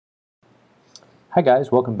Hi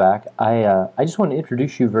guys, welcome back. I just want to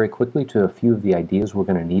introduce you very quickly to a few of the ideas we're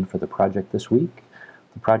going to need for the project this week.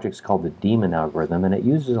 The project's called the Demon algorithm, and it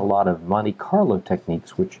uses a lot of Monte Carlo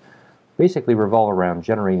techniques which basically revolve around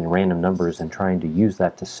generating random numbers and trying to use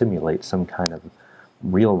that to simulate some kind of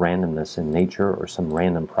real randomness in nature or some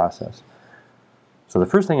random process. So the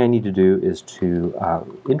first thing I need to do is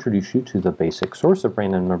to introduce you to the basic source of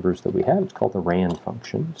random numbers that we have. It's called the rand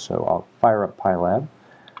function. So I'll fire up Pylab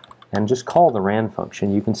and just call the rand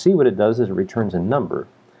function. You can see what it does is it returns a number.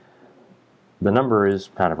 The number is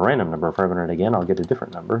kind of a random number. If I run it again, I'll get a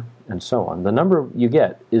different number, and so on. The number you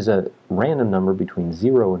get is a random number between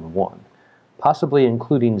 0 and 1, possibly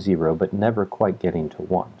including 0, but never quite getting to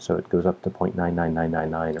 1. So it goes up to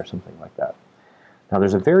 0.99999 or something like that. Now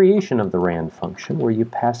there's a variation of the rand function where you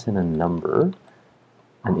pass in a number,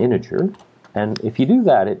 an integer, and if you do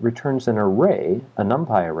that, it returns an array, a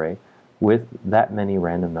Numpy array, with that many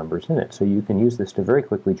random numbers in it. So you can use this to very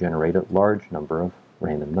quickly generate a large number of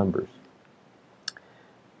random numbers.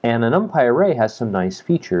 And a Numpy array has some nice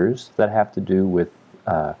features that have to do with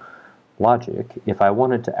logic. If I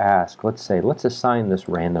wanted to ask, let's assign this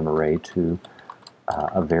random array to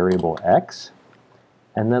a variable x,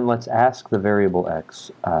 and then let's ask the variable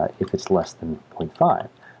x if it's less than 0.5.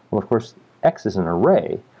 Well, of course, x is an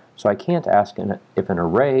array, so I can't ask if an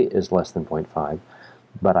array is less than 0.5,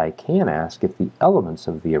 but I can ask if the elements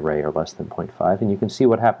of the array are less than 0.5, and you can see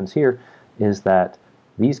what happens here is that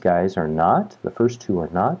these guys are not, the first two are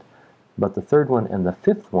not, but the third one and the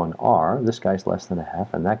fifth one are. This guy's less than a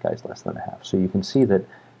half and that guy's less than a half. So you can see that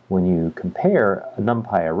when you compare a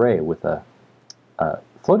Numpy array with a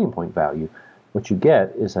floating point value, what you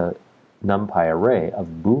get is a Numpy array of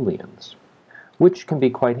booleans, which can be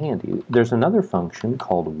quite handy. There's another function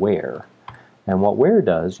called where. And what where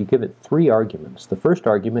does, you give it 3 arguments. The first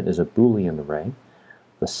argument is a Boolean array.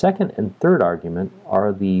 The second and third argument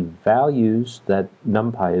are the values that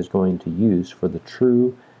Numpy is going to use for the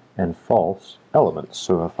true and false elements.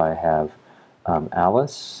 So if I have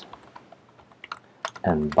Alice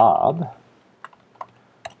and Bob,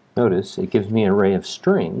 notice it gives me an array of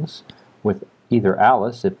strings with either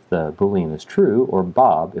Alice if the Boolean is true or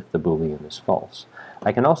Bob if the Boolean is false.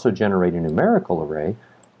 I can also generate a numerical array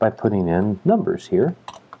by putting in numbers here,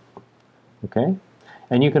 okay?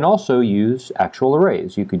 And you can also use actual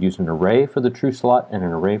arrays. You could use an array for the true slot and an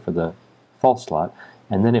array for the false slot,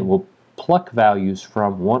 and then it will pluck values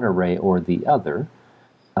from one array or the other,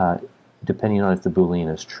 depending on if the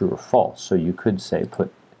Boolean is true or false. So you could say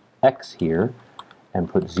put x here and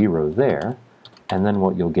put 0 there, and then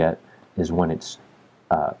what you'll get is when it's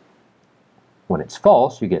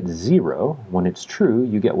false, you get 0. When it's true,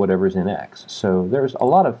 you get whatever's in x. So there's a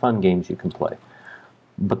lot of fun games you can play.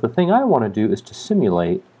 But the thing I want to do is to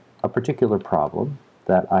simulate a particular problem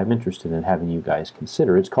that I'm interested in having you guys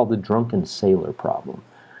consider. It's called the Drunken Sailor Problem.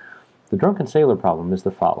 The Drunken Sailor Problem is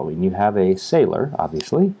the following. You have a sailor,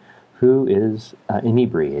 obviously, who is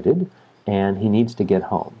inebriated, and he needs to get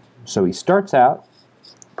home. So he starts out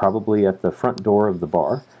probably at the front door of the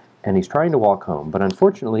bar, and he's trying to walk home, but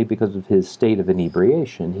unfortunately, because of his state of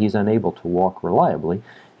inebriation, he's unable to walk reliably.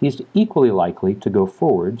 He's equally likely to go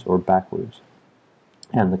forwards or backwards.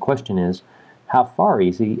 And the question is, how far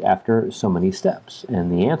is he after so many steps?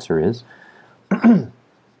 And the answer is,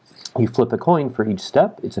 you flip a coin for each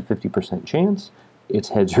step. It's a 50% chance. It's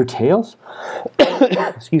heads or tails.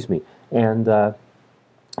 Excuse me. And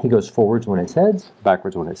he goes forwards when it's heads,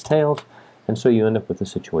 backwards when it's tails, and so you end up with a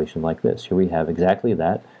situation like this. Here we have exactly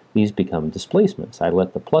that. These become displacements. I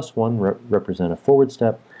let the +1 represent a forward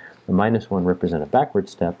step, the -1 represent a backward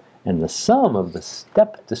step, and the sum of the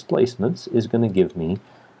step displacements is going to give me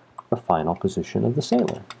the final position of the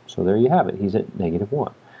sailor. So there you have it. He's at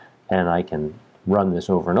 -1. And I can run this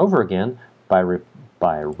over and over again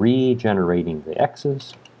by regenerating the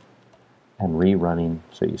x's and rerunning.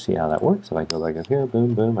 So you see how that works. If I go back up here,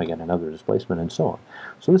 boom, boom, I get another displacement and so on.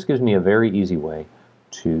 So this gives me a very easy way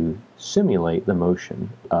to simulate the motion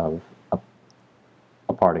of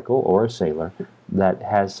a particle or a sailor that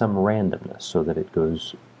has some randomness so that it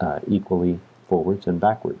goes equally forwards and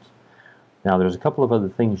backwards. Now there's a couple of other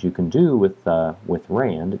things you can do with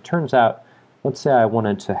rand. It turns out, let's say I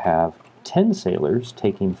wanted to have 10 sailors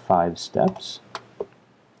taking 5 steps.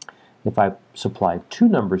 If I supply 2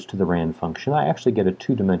 numbers to the rand function, I actually get a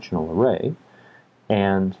 2-dimensional array.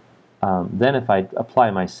 And then if I apply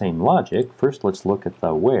my same logic, first let's look at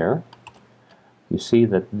the where. You see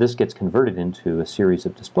that this gets converted into a series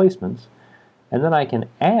of displacements, and then I can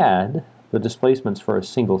add the displacements for a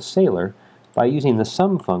single sailor by using the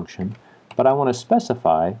sum function, but I want to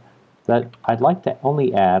specify that I'd like to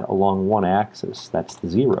only add along one axis, that's the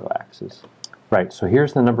 0 axis. Right, so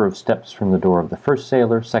here's the number of steps from the door of the first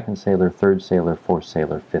sailor, second sailor, third sailor, fourth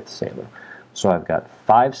sailor, fifth sailor. So I've got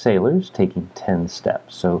 5 sailors taking 10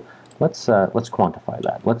 steps. So let's quantify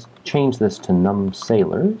that. Let's change this to num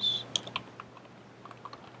sailors.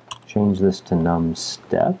 Change this to num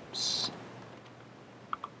steps.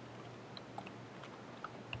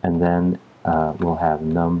 And then we'll have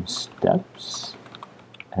num steps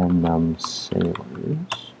and num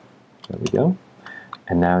sailors. There we go.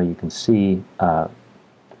 And now you can see how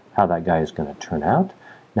that guy is going to turn out.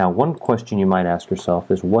 Now, one question you might ask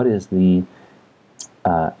yourself is, what is the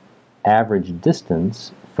average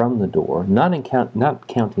distance from the door, not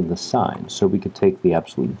counting the sign? So we could take the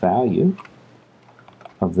absolute value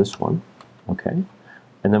of this one, okay?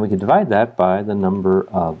 And then we could divide that by the number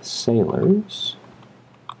of sailors.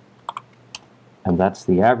 And that's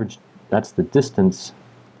the average, that's the distance.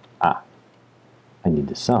 I need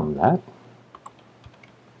to sum that.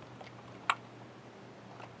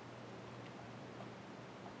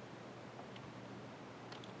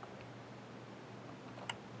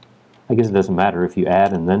 I guess it doesn't matter if you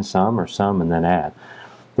add and then sum or sum and then add.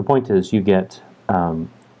 The point is you get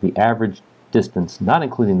the average distance, not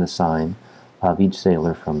including the sign, of each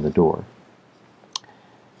sailor from the door.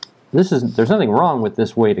 There's nothing wrong with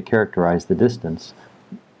this way to characterize the distance.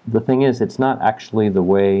 The thing is, it's not actually the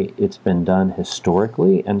way it's been done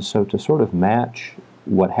historically, and so to sort of match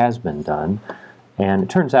what has been done, and it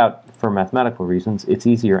turns out, for mathematical reasons, it's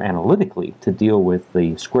easier analytically to deal with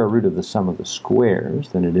the square root of the sum of the squares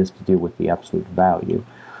than it is to deal with the absolute value.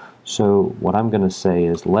 So what I'm going to say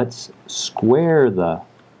is, let's square the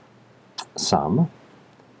square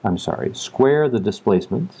the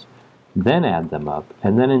displacements, then add them up,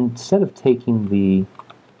 and then instead of taking the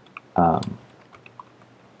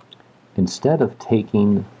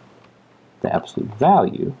absolute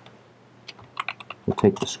value, we'll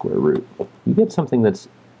take the square root. You get something that's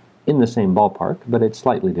in the same ballpark, but it's a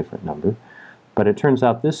slightly different number. But it turns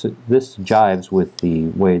out this jives with the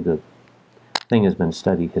way the thing has been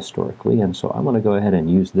studied historically, and so I'm going to go ahead and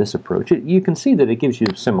use this approach. You can see that it gives you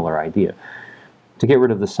a similar idea. To get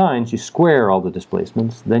rid of the signs, you square all the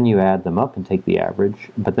displacements, then you add them up and take the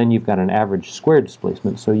average, but then you've got an average square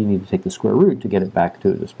displacement, so you need to take the square root to get it back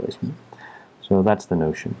to a displacement. So that's the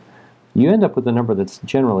notion. You end up with a number that's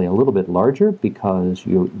generally a little bit larger because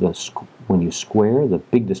when you square, the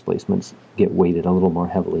big displacements get weighted a little more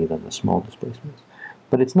heavily than the small displacements.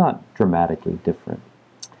 But it's not dramatically different.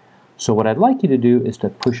 So what I'd like you to do is to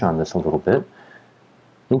push on this a little bit.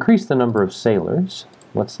 Increase the number of sailors.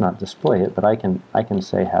 Let's not display it, but I can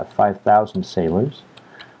say have 5,000 sailors.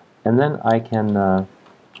 And then I can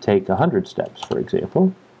take 100 steps, for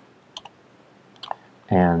example,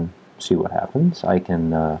 and see what happens. I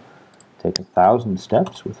can take 1,000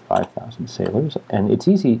 steps with 5,000 sailors, and it's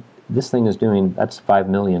easy. This thing is doing, that's 5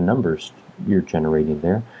 million numbers you're generating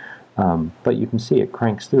there, but you can see it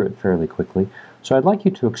cranks through it fairly quickly. So I'd like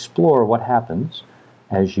you to explore what happens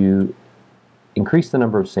as you increase the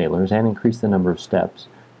number of sailors and increase the number of steps,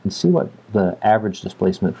 and see what the average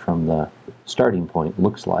displacement from the starting point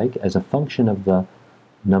looks like as a function of the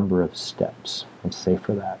number of steps. Let's say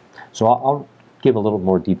for that. So I'll give a little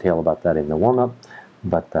more detail about that in the warm-up,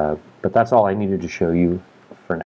 but that's all I needed to show you